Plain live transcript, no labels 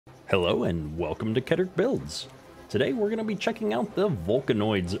Hello and welcome to Kettert Builds. Today we're going to be checking out the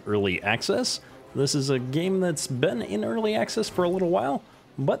Volcanoids Early Access. This is a game that's been in Early Access for a little while,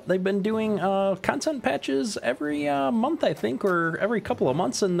 but they've been doing content patches every month, I think, or every couple of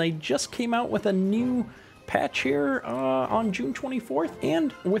months, and they just came out with a new patch here on June 24th,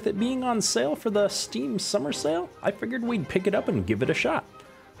 and with it being on sale for the Steam Summer Sale, I figured we'd pick it up and give it a shot.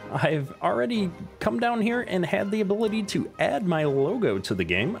 I've already come down here and had the ability to add my logo to the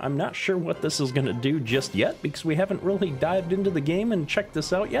game. I'm not sure what this is going to do just yet because we haven't really dived into the game and checked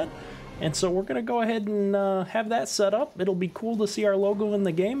this out yet. And so we're going to go ahead and have that set up. It'll be cool to see our logo in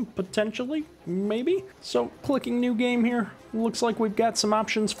the game, potentially, maybe. So clicking new game here, looks like we've got some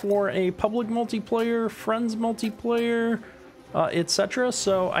options for a public multiplayer, friends multiplayer, etc.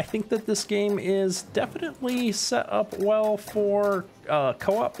 So I think that this game is definitely set up well for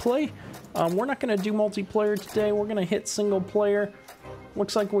co-op play. We're not going to do multiplayer today. We're going to hit single player.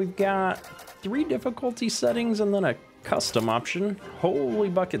 Looks like we've got 3 difficulty settings and then a custom option. Holy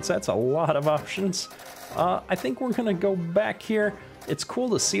buckets, that's a lot of options. I think we're going to go back here. It's cool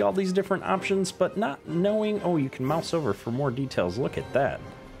to see all these different options, but not knowing... Oh, you can mouse over for more details. Look at that.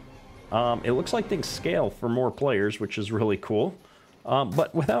 It looks like things scale for more players, which is really cool.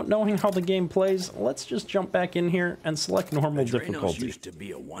 But without knowing how the game plays, let's just jump back in here and select normal difficulty. Used to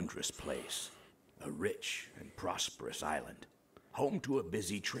be a wondrous place, a rich and prosperous island, home to a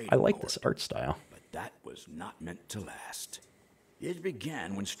busy trade. I like this art style. But that was not meant to last. It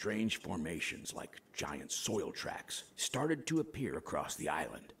began when strange formations like giant soil tracks started to appear across the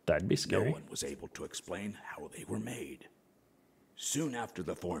island. That'd be scary. No one was able to explain how they were made. Soon after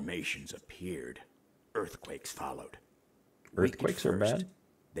the formations appeared, earthquakes followed. Earthquakes are bad?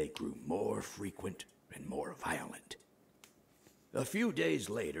 They grew more frequent and more violent. A few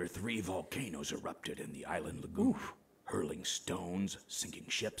days later, 3 volcanoes erupted in the island lagoon, hurling stones, sinking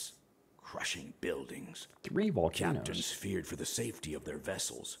ships, crushing buildings. 3 volcanoes. Captains feared for the safety of their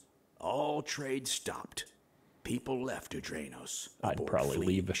vessels. All trade stopped. People left Adranos. I'd probably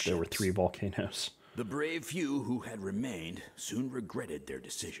leave if there were 3 volcanoes. The brave few who had remained soon regretted their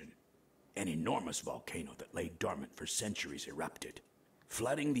decision. An enormous volcano that lay dormant for centuries erupted,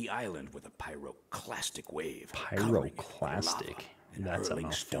 flooding the island with a pyroclastic wave. Pyroclastic? That's a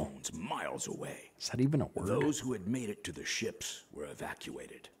mouthful. Stones miles away. Is that even a word? Those who had made it to the ships were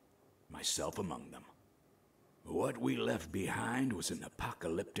evacuated, myself among them. What we left behind was an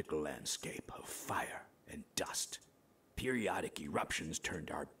apocalyptic landscape of fire and dust. Periodic eruptions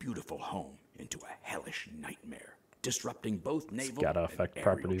turned our beautiful home into a hellish nightmare, disrupting both naval and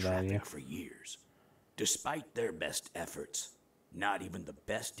aerial traffic for years. Despite their best efforts, not even the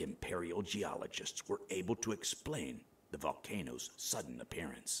best imperial geologists were able to explain the volcano's sudden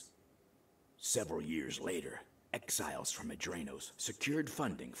appearance. Several years later, exiles from Adranos secured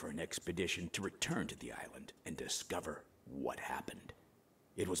funding for an expedition to return to the island and discover what happened.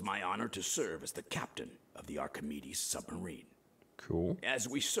 It was my honor to serve as the captain of the Archimedes submarine. Cool. As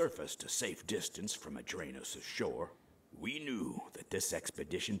we surfaced a safe distance from Adranos' shore, we knew that this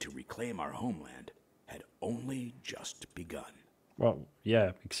expedition to reclaim our homeland had only just begun. Well,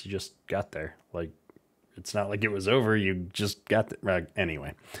 yeah, because you just got there. Like, it's not like it was over, you just got there.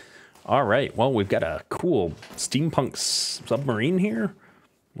 Anyway. All right, well, we've got a cool steampunk submarine here.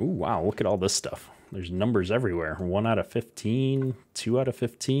 Ooh, wow, look at all this stuff. There's numbers everywhere. 1 out of 15, 2 out of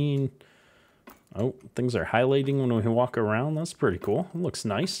 15. Oh, things are highlighting when we walk around. That's pretty cool. It looks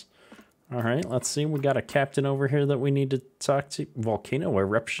nice. All right, let's see. We got a captain over here that we need to talk to. Volcano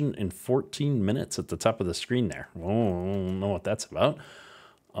eruption in 14 minutes at the top of the screen there. Oh, I don't know what that's about.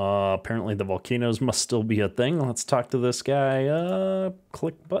 Apparently the volcanoes must still be a thing. Let's talk to this guy.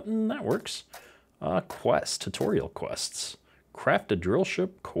 Click button. That works. Quest. Tutorial quests. Craft a drill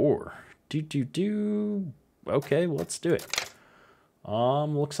ship core. Okay, let's do it.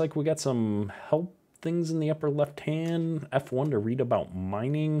 Looks like we got some help things in the upper left hand. F1 to read about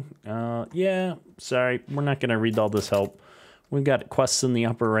mining. Yeah, sorry, we're not gonna read all this help. We've got quests in the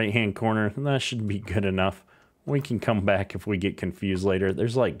upper right hand corner. That should be good enough. We can come back if we get confused later.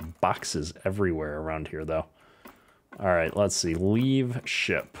 There's like boxes everywhere around here though. All right, let's see. Leave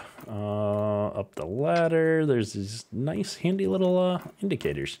ship. Up the ladder. There's these nice handy little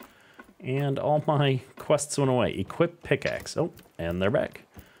indicators. And all my quests went away. Equip pickaxe. Oh, and they're back.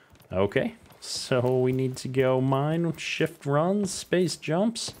 Okay, so we need to go mine, shift runs, space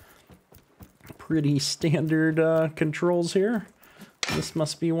jumps. Pretty standard controls here. This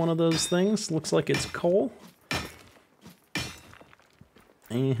must be one of those things. Looks like it's coal.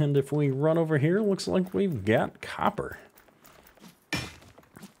 And if we run over here, looks like we've got copper.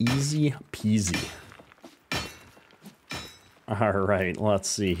 Easy peasy. All right, let's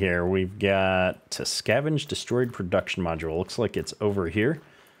see here. We've got to scavenge destroyed production module. Looks like it's over here.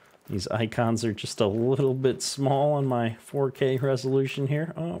 These icons are just a little bit small on my 4K resolution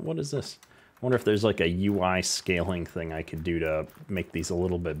here. Oh, what is this? I wonder if there's like a UI scaling thing I could do to make these a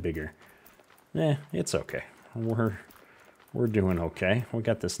little bit bigger. It's okay. We're doing okay. We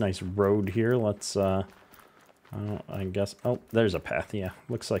got this nice road here. Let's, I guess, oh, there's a path. Yeah,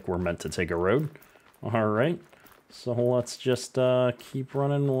 looks like we're meant to take a road. All right. So let's just keep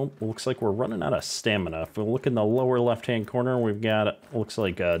running. Well, looks like we're running out of stamina. If we look in the lower left-hand corner, we've got, looks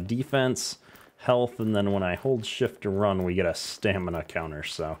like defense, health, and then when I hold shift to run, we get a stamina counter.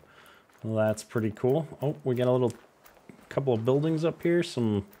 So well, that's pretty cool. Oh, we got a couple of buildings up here.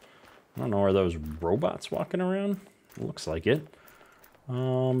 Some, I don't know, are those robots walking around? Looks like it.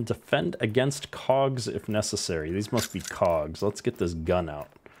 Defend against cogs if necessary. These must be cogs. Let's get this gun out.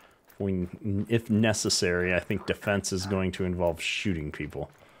 If necessary, I think defense is going to involve shooting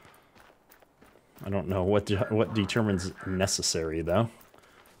people. I don't know what determines necessary, though.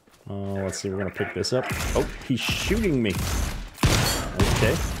 Let's see, we're going to pick this up. Oh, he's shooting me.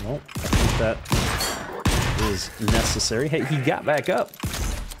 Okay, well, I think that is necessary. Hey, he got back up.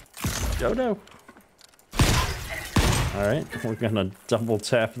 Dodo. All right, we're going to double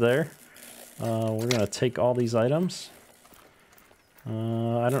tap there. We're going to take all these items.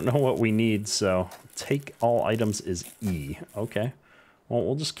 I don't know what we need, so take all items is E. Okay. Well,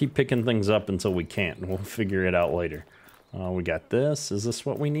 we'll just keep picking things up until we can't. We'll figure it out later. We got this. Is this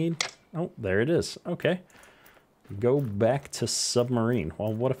what we need? Oh, there it is. Okay. Go back to submarine.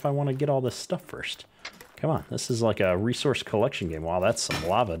 Well, what if I want to get all this stuff first? Come on. This is like a resource collection game. Wow, that's some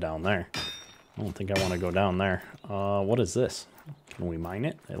lava down there. I don't think I want to go down there. What is this? Can we mine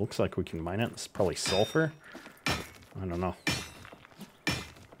it? It looks like we can mine it. It's probably sulfur. I don't know.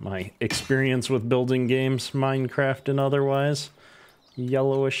 My experience with building games, Minecraft and otherwise.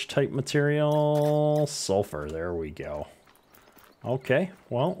 Yellowish type material. Sulfur, there we go. Okay,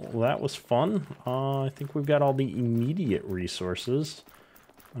 well, that was fun. I think we've got all the immediate resources.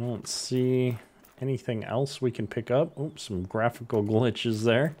 I don't see anything else we can pick up. Oops, some graphical glitches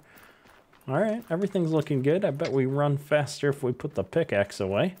there. All right, everything's looking good. I bet we run faster if we put the pickaxe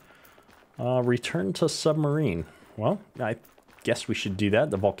away. Return to submarine. Well, I guess we should do that.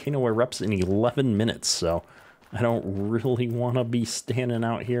 The volcano erupts in 11 minutes, so I don't really want to be standing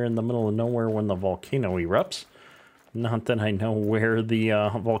out here in the middle of nowhere when the volcano erupts. Not that I know where the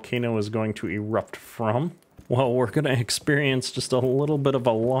volcano is going to erupt from. Well, we're going to experience just a little bit of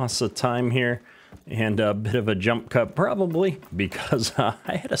a loss of time here and a bit of a jump cut, probably because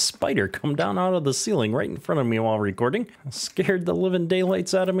I had a spider come down out of the ceiling right in front of me while recording. Scared the living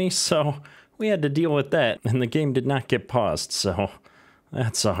daylights out of me, so we had to deal with that, and the game did not get paused, so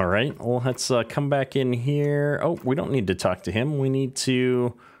that's all right. Well, let's come back in here. Oh, we don't need to talk to him. We need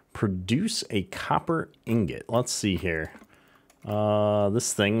to produce a copper ingot. Let's see here.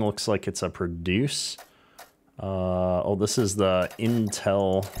 This thing looks like it's a produce. Oh, this is the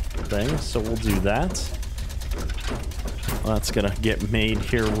Intel thing, so we'll do that. That's gonna get made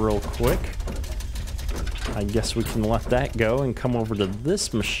here real quick. I guess we can let that go and come over to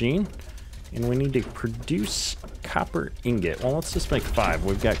this machine. And we need to produce copper ingot. Well, let's just make 5.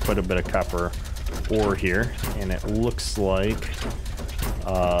 We've got quite a bit of copper ore here, and it looks like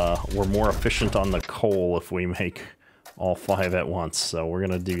we're more efficient on the coal if we make all 5 at once. So we're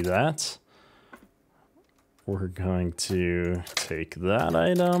going to do that. We're going to take that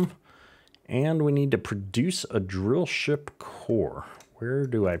item, and we need to produce a drill ship core. Where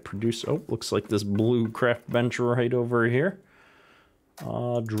do I produce? Oh, looks like this blue craft bench right over here.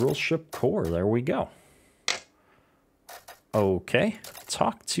 Drill ship core, there we go. Okay,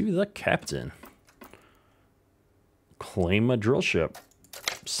 talk to the captain. Claim a drill ship.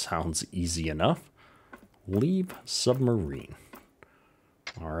 Sounds easy enough. Leave submarine.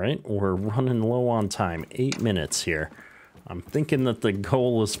 All right, we're running low on time. 8 minutes here. I'm thinking that the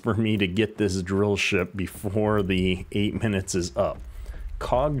goal is for me to get this drill ship before the 8 minutes is up.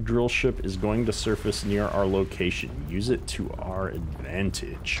 Cog drill ship is going to surface near our location. Use it to our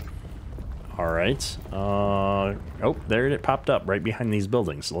advantage. All right. Oh, there it popped up right behind these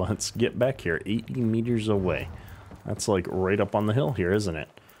buildings. Let's get back here. 80 meters away. That's like right up on the hill here, isn't it?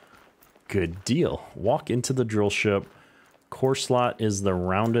 Good deal. Walk into the drill ship. Core slot is the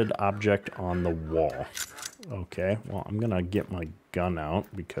rounded object on the wall. Okay, well, I'm gonna get my gun out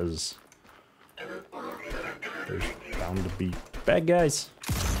because there's bound to be bad guys.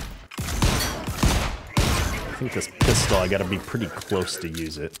 I think this pistol, I gotta be pretty close to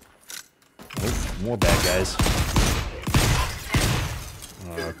use it. Oh, more bad guys.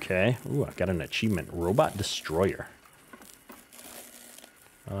 Okay. Ooh, I got an achievement. Robot Destroyer.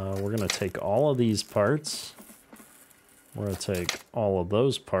 We're going to take all of these parts. We're going to take all of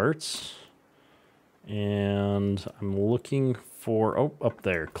those parts. And I'm looking for... Oh, up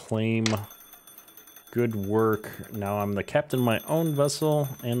there. Claim. Good work. Now I'm the captain of my own vessel.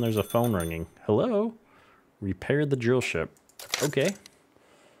 And there's a phone ringing. Hello? Repair the drill ship. Okay.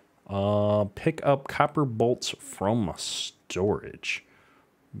 Pick up copper bolts from storage.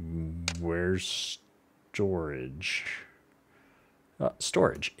 Where's storage?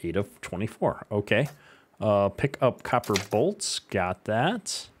 Storage, 8 of 24. Okay. Pick up copper bolts. Got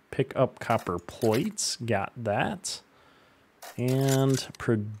that. Pick up copper plates. Got that. And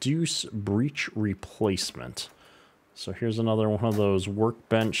produce breach replacement. So here's another one of those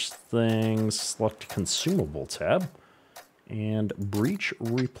workbench things. Select consumable tab. And breach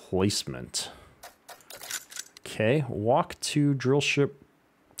replacement. Okay. Walk to drill ship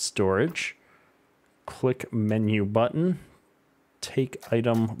storage. Click menu button. Take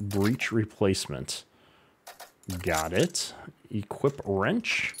item breach replacement. Got it. Equip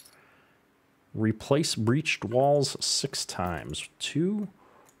wrench. Replace breached walls 6 times. 2,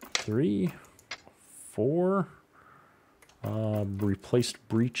 3, 4. Replaced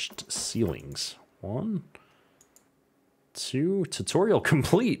breached ceilings. 1, 2. Tutorial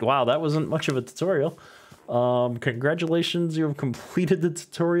complete. Wow, that wasn't much of a tutorial. Congratulations, you have completed the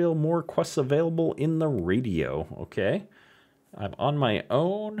tutorial. More quests available in the radio. Okay. I'm on my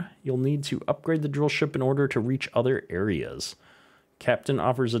own. You'll need to upgrade the drill ship in order to reach other areas. Captain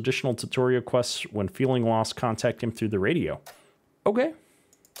offers additional tutorial quests. When feeling lost, contact him through the radio. Okay.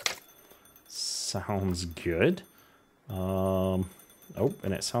 Sounds good. Oh,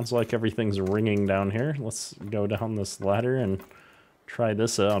 and it sounds like everything's ringing down here. Let's go down this ladder and try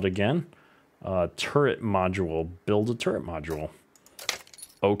this out again. Turret module. Build a turret module.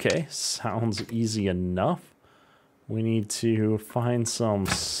 Okay, sounds easy enough. We need to find some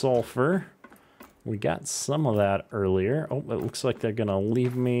sulfur. We got some of that earlier. Oh, it looks like they're gonna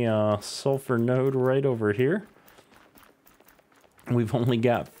leave me a sulfur node right over here. We've only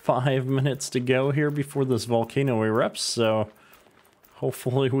got 5 minutes to go here before this volcano erupts, so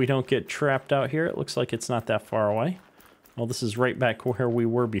hopefully we don't get trapped out here. It looks like it's not that far away. Well, this is right back where we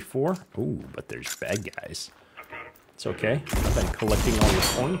were before. Ooh, but there's bad guys. It's okay. I've been collecting all your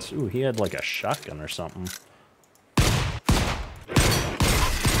points. Ooh, he had like a shotgun or something.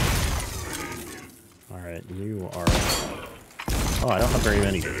 Alright, you are... Oh, I don't have very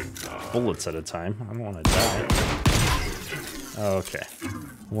many bullets at a time. I don't want to die. Okay.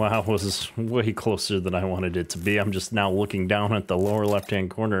 Wow, was way closer than I wanted it to be. I'm just now looking down at the lower left-hand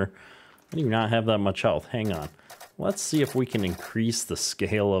corner. I do not have that much health. Hang on. Let's see if we can increase the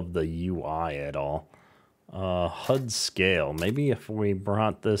scale of the UI at all. HUD scale. Maybe if we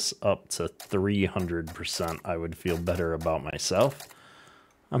brought this up to 300%, I would feel better about myself.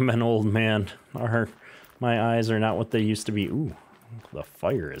 I'm an old man. My eyes are not what they used to be. Ooh, the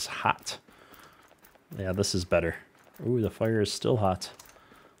fire is hot. Yeah, this is better. Ooh, the fire is still hot.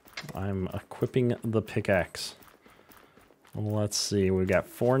 I'm equipping the pickaxe. Let's see, we got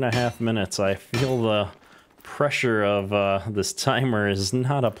 4.5 minutes. I feel the pressure of this timer is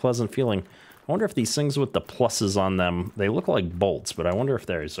not a pleasant feeling. I wonder if these things with the pluses on them, they look like bolts, but I wonder if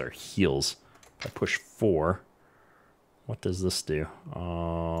those are heals. If I push 4, what does this do?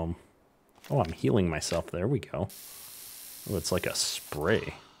 Oh, I'm healing myself. There we go. Oh, it's like a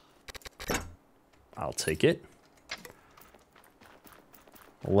spray. I'll take it.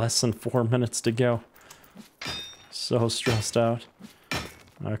 Less than 4 minutes to go. So stressed out.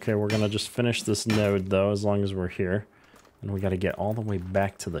 Okay, we're gonna just finish this node though, as long as we're here. And we gotta get all the way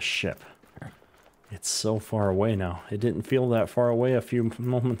back to the ship. It's so far away now. It didn't feel that far away a few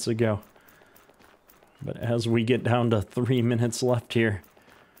moments ago. But as we get down to 3 minutes left here,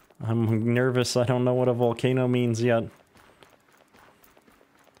 I'm nervous. I don't know what a volcano means yet.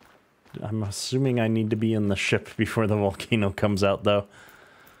 I'm assuming I need to be in the ship before the volcano comes out though.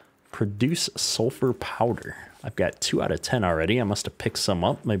 Produce sulfur powder. I've got 2 out of 10 already. I must have picked some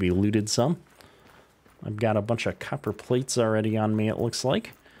up, maybe looted some. I've got a bunch of copper plates already on me, it looks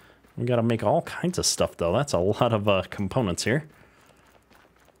like. We gotta make all kinds of stuff though. That's a lot of components here.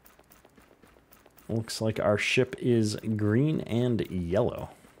 Looks like our ship is green and yellow.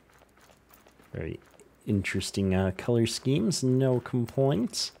 Very interesting color schemes. No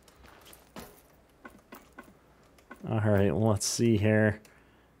complaints. Alright, let's see here.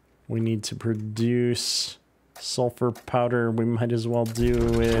 We need to produce sulfur powder. We might as well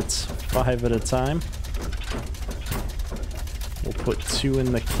do it 5 at a time. We'll put 2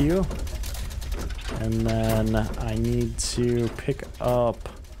 in the queue. And then I need to pick up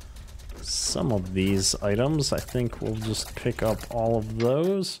some of these items. I think we'll just pick up all of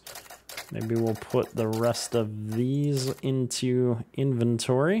those. Maybe we'll put the rest of these into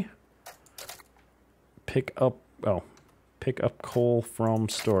inventory. Pick up coal from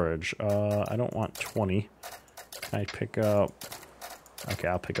storage. I don't want 20. Can I pick up... Okay,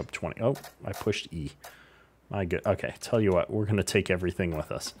 I'll pick up 20. Oh, I pushed E. My good. Okay, tell you what, we're going to take everything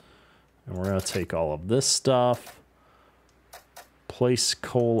with us. And we're going to take all of this stuff. Place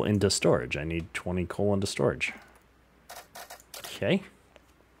coal into storage. I need 20 coal into storage. Okay.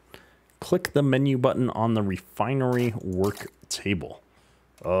 Click the menu button on the refinery work table.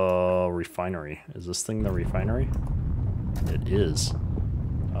 Refinery. Is this thing the refinery? It is.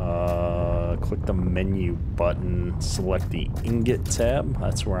 Click the menu button, select the ingot tab.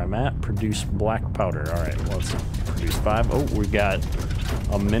 That's where I'm at. Produce black powder. All right, let's produce 5. Oh, we got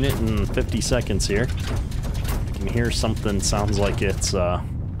a minute and 50 seconds here. I can hear something. Sounds like it's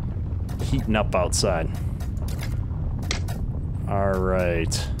heating up outside. All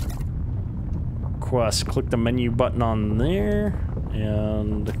right. Quest. Click the menu button on there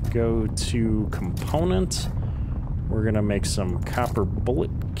and go to component. We're gonna make some copper bullet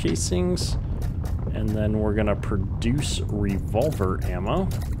casings, and then we're gonna produce revolver ammo.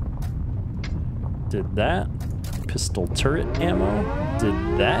 Did that. Pistol turret ammo. Did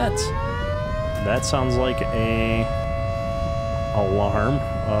that. That sounds like a alarm.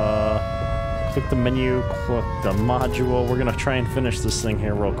 Click the menu, click the module. We're gonna try and finish this thing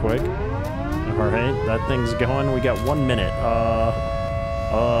here real quick. All right, that thing's going. We got 1 minute.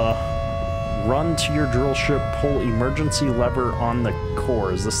 Run to your drill ship, pull emergency lever on the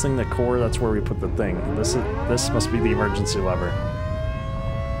core. Is this thing the core? That's where we put the thing. This must be the emergency lever.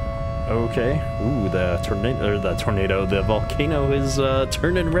 Okay. Ooh, the volcano is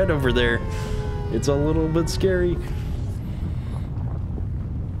turning red over there. It's a little bit scary.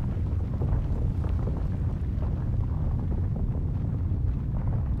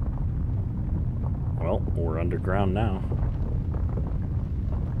 Well, we're underground now.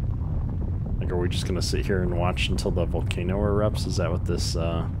 Like, are we just gonna sit here and watch until the volcano erupts? Is that what this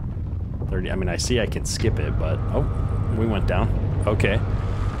 30? I mean, I see I can skip it, but oh, we went down. Okay.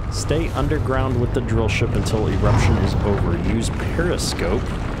 Stay underground with the drill ship until eruption is over. Use periscope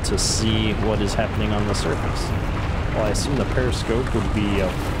to see what is happening on the surface. Well, I assume the periscope would be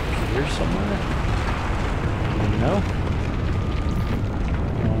up here somewhere. No.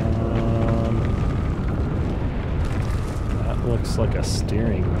 That looks like a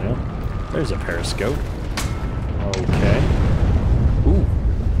steering wheel. There's a periscope. Okay. Ooh,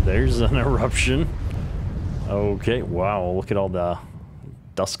 there's an eruption. Okay, wow, look at all the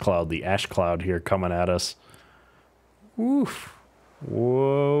dust cloud, the ash cloud here coming at us. Oof.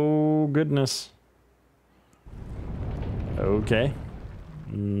 Whoa, goodness. Okay.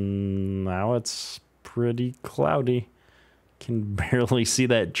 Now it's pretty cloudy. Can barely see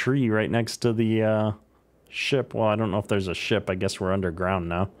that tree right next to the ship. Well, I don't know if there's a ship. I guess we're underground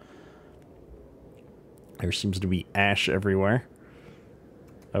now. There seems to be ash everywhere.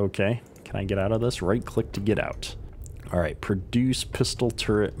 Okay, can I get out of this? Right click to get out. All right, produce pistol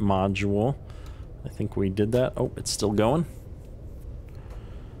turret module. I think we did that. Oh, it's still going.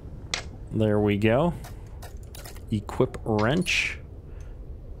 There we go. Equip wrench.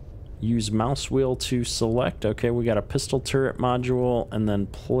 Use mouse wheel to select. Okay, we got a pistol turret module, and then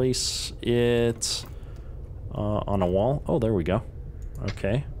place it on a wall. Oh, there we go.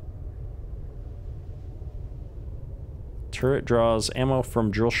 Okay. Turret draws ammo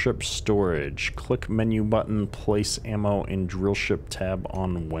from drill ship storage. Click menu button, place ammo in drill ship tab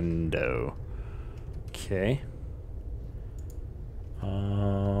on window. Okay.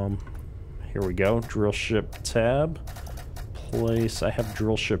 Here we go. Drill ship tab. Place. I have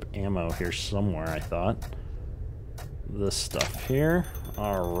drill ship ammo here somewhere, I thought. This stuff here.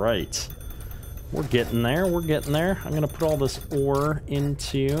 All right. We're getting there. We're getting there. I'm going to put all this ore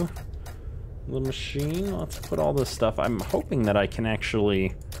into the machine. Let's put all this stuff. I'm hoping that I can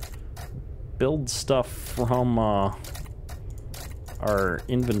actually build stuff from our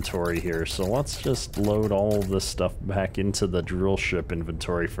inventory here. So let's just load all of this stuff back into the drill ship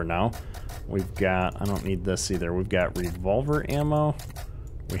inventory for now. We've got, I don't need this either. We've got revolver ammo.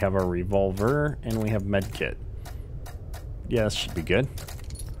 We have our revolver and we have med kit. Yeah, this should be good.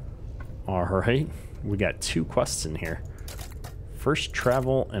 All right. We got 2 quests in here. First,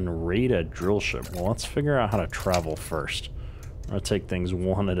 travel and raid a drill ship. Well, let's figure out how to travel first. I'm gonna take things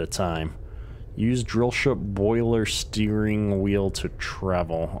one at a time. Use drill ship boiler steering wheel to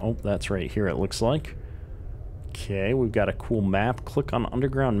travel. Oh, that's right here, it looks like. Okay, we've got a cool map. Click on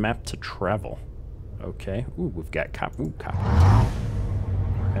underground map to travel. Okay. Ooh, we've got copper.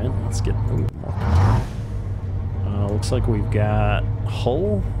 Alright, let's get more. Looks like we've got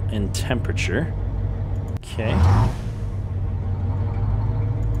hull and temperature. Okay.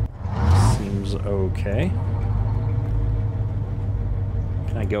 Seems okay.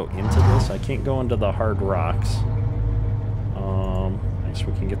 Can I go into this? I can't go into the hard rocks. I guess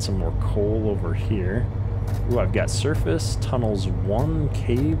we can get some more coal over here. Ooh, I've got surface, tunnels 1,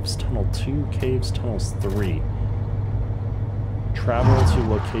 caves, tunnel 2, caves, tunnels 3. Travel to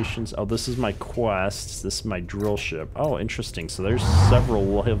locations. Oh, this is my quest. This is my drill ship. Oh, interesting. So there's several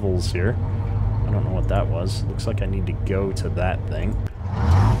levels here. I don't know what that was. Looks like I need to go to that thing.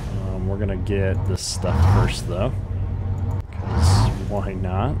 We're gonna get this stuff first, though. Because why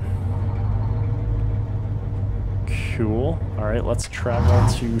not? Cool. Alright, let's travel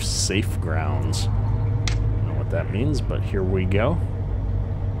to safe grounds. I don't know what that means, but here we go.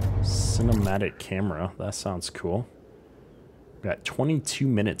 Cinematic camera. That sounds cool. Got 22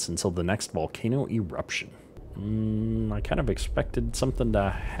 minutes until the next volcano eruption. I kind of expected something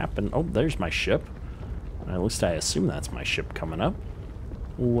to happen. Oh, there's my ship. At least I assume that's my ship coming up.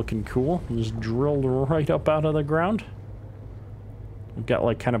 Looking cool. Just drilled right up out of the ground. We've got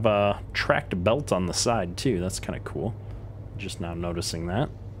like kind of a tracked belt on the side too. That's kind of cool. Just now noticing that.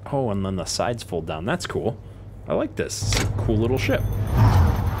 Oh, and then the sides fold down. That's cool. I like this. It's a cool little ship.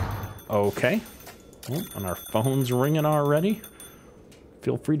 Okay. Oh, and our phone's ringing already.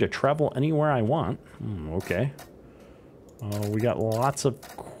 Feel free to travel anywhere I want. Okay. We got lots of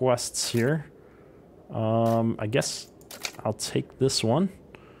quests here. I guess I'll take this one.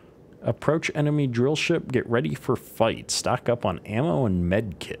 Approach enemy drill ship. Get ready for fight. Stock up on ammo and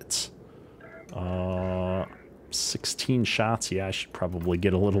med kits. 16 shots. Yeah, I should probably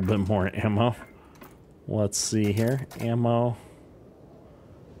get a little bit more ammo. Let's see here. Ammo.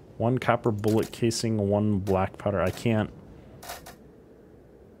 1 copper bullet casing, 1 black powder. I can't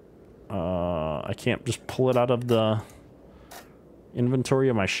just pull it out of the inventory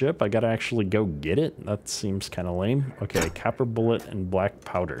of my ship. I gotta actually go get it. That seems kind of lame. Okay, copper bullet and black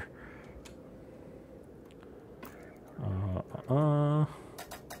powder.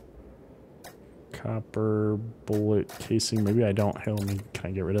 Copper bullet casing. Maybe I don't. Hey, can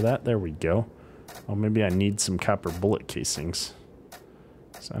I get rid of that? There we go. Oh, maybe I need some copper bullet casings.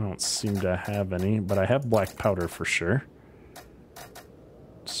 So I don't seem to have any, but I have black powder for sure.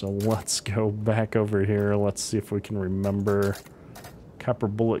 So let's go back over here. Let's see if we can remember. Copper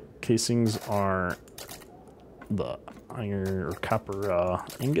bullet casings are the iron or copper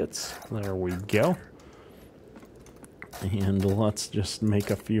ingots. There we go. And let's just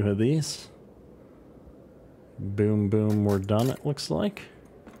make a few of these. Boom, boom, we're done, it looks like.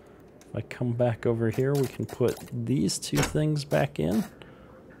 If I come back over here, we can put these 2 things back in.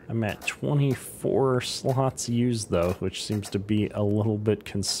 I'm at 24 slots used, though, which seems to be a little bit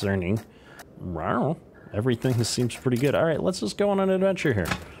concerning. Wow, everything seems pretty good. All right, let's just go on an adventure here.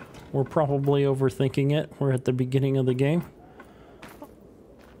 We're probably overthinking it. We're at the beginning of the game.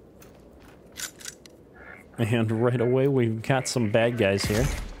 And right away, we've got some bad guys here.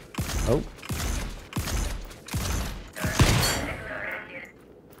 Oh.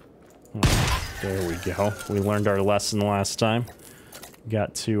 There we go. We learned our lesson last time.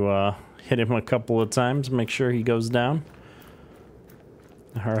 Got to hit him a couple of times, make sure he goes down.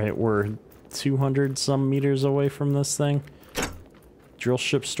 Alright, we're 200 some meters away from this thing. Drill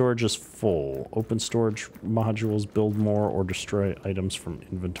ship storage is full. Open storage modules, build more, or destroy items from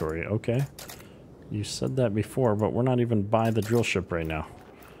inventory. Okay. You said that before, but we're not even by the drill ship right now.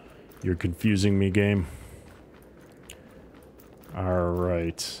 You're confusing me, game.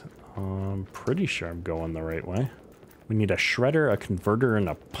 Alright. I'm pretty sure I'm going the right way. We need a shredder, a converter, and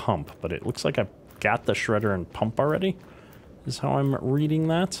a pump, but it looks like I've got the shredder and pump already, is how I'm reading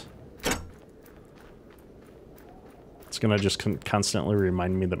that. It's gonna just constantly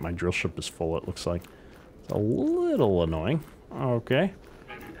remind me that my drill ship is full, it looks like. It's a little annoying. Okay.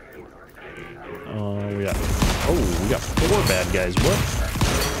 We got 4 bad guys, what?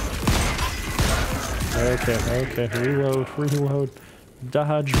 Okay, reload,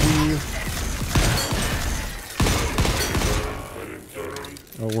 dodge, weave.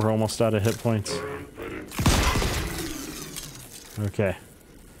 Oh, we're almost out of hit points. Okay.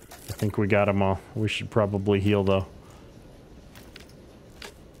 I think we got them all. We should probably heal, though.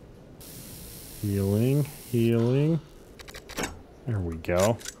 Healing. There we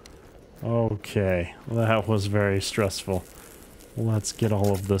go. Okay. That was very stressful. Let's get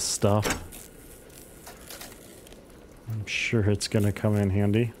all of this stuff. I'm sure it's gonna come in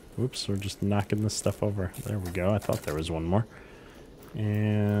handy. Oops, we're just knocking this stuff over. There we go. I thought there was one more.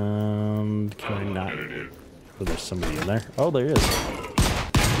 And can I not? Oh, there's somebody in there. Oh, there is.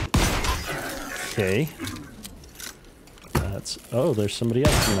 Okay. That's... Oh, there's somebody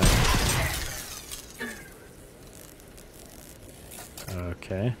else in there.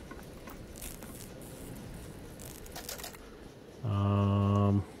 Okay.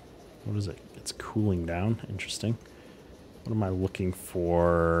 What is it? It's cooling down. Interesting. What am I looking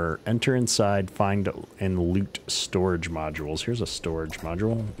for? Enter inside, find and loot storage modules. Here's a storage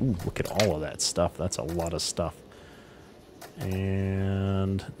module. Ooh, look at all of that stuff. That's a lot of stuff.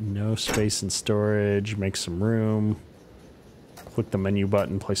 And no space in storage. Make some room. Click the menu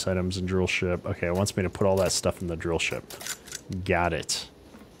button, place items in drill ship. Okay, it wants me to put all that stuff in the drill ship. Got it.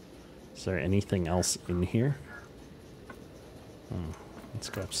 Is there anything else in here? Let's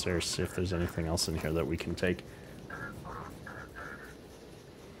go upstairs, see if there's anything else in here that we can take.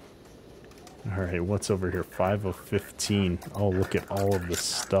 Alright, what's over here? 5 of 15. Oh, look at all of this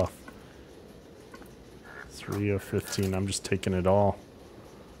stuff. 3 of 15. I'm just taking it all.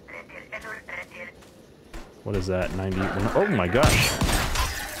 What is that? 91. Oh my gosh.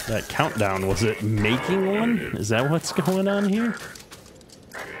 That countdown, was it making one? Is that what's going on here?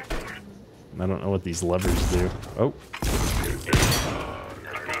 I don't know what these levers do. Oh.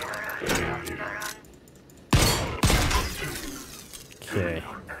 Okay.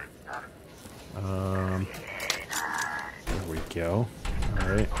 There we go.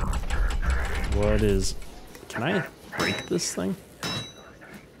 Alright. What is... Can I break this thing?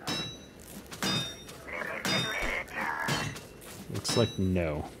 Looks like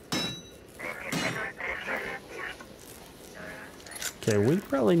no. Okay, we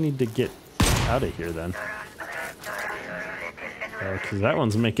probably need to get out of here then. Because that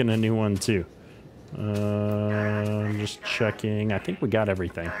one's making a new one too. I'm just checking. I think we got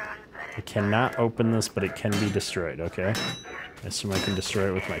everything. I cannot open this, but it can be destroyed. Okay. I assume I can destroy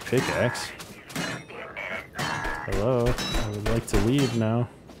it with my pickaxe. Hello. I would like to leave now.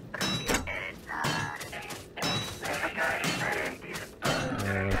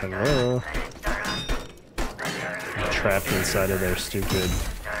 Hello. I'm trapped inside of there, stupid.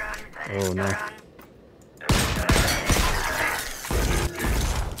 Oh no.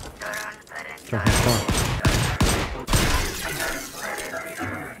 Come on, come on.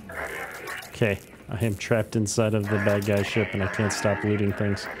 Okay, I am trapped inside of the bad guy ship and I can't stop looting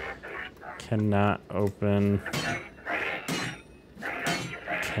things. Cannot open.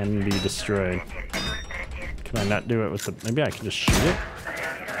 Can be destroyed. Can I not do it with the... Maybe I can just shoot it?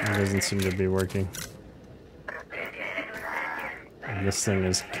 It doesn't seem to be working. And this thing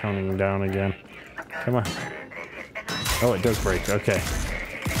is counting down again. Come on. Oh, it does break. Okay.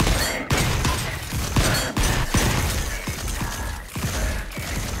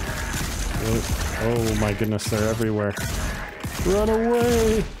 Oh my goodness, they're everywhere. Run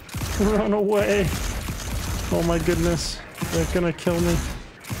away! Run away! Oh my goodness, they're gonna kill me.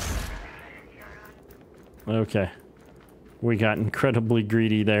 Okay. We got incredibly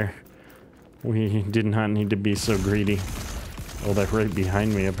greedy there. We did not need to be so greedy. Oh, they're right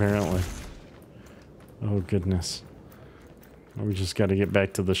behind me, apparently. Oh goodness. We just gotta get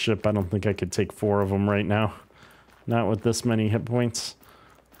back to the ship. I don't think I could take 4 of them right now. Not with this many hit points.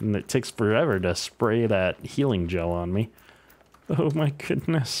 And it takes forever to spray that healing gel on me. Oh my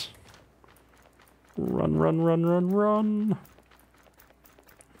goodness. Run, run, run, run, run.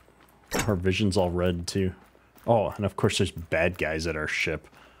 Our vision's all red too. Oh, and of course there's bad guys at our ship.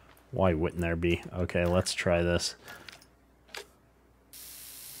 Why wouldn't there be? Okay, let's try this.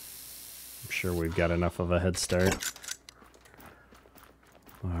 I'm sure we've got enough of a head start.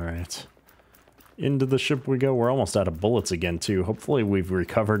 Alright. Into the ship we go. We're almost out of bullets again, too. Hopefully we've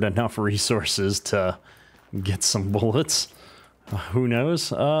recovered enough resources to get some bullets. Who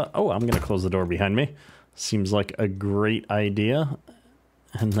knows? Oh, I'm going to close the door behind me. Seems like a great idea.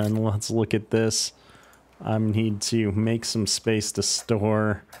 And then let's look at this. I need to make some space to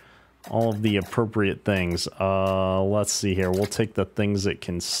store all of the appropriate things. Let's see here. We'll take the things that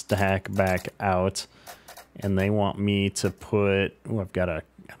can stack back out. And they want me to put... Oh, I've got a...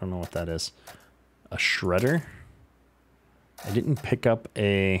 I don't know what that is. A shredder. I didn't pick up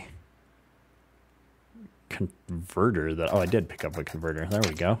a converter. Oh, I did pick up a converter. There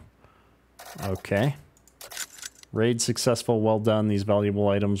we go. Okay. Raid successful. Well done. These valuable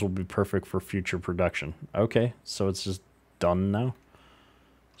items will be perfect for future production. Okay, so it's just done now.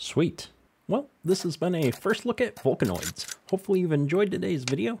 Sweet. Well, this has been a first look at Volcanoids. Hopefully you've enjoyed today's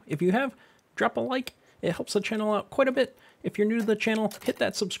video. If you have, drop a like. It helps the channel out quite a bit. If you're new to the channel, hit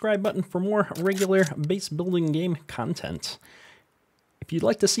that subscribe button for more regular base building game content. If you'd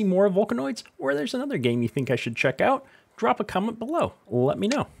like to see more of Volcanoids, or there's another game you think I should check out, drop a comment below. Let me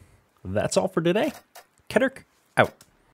know. That's all for today. Keterk, out.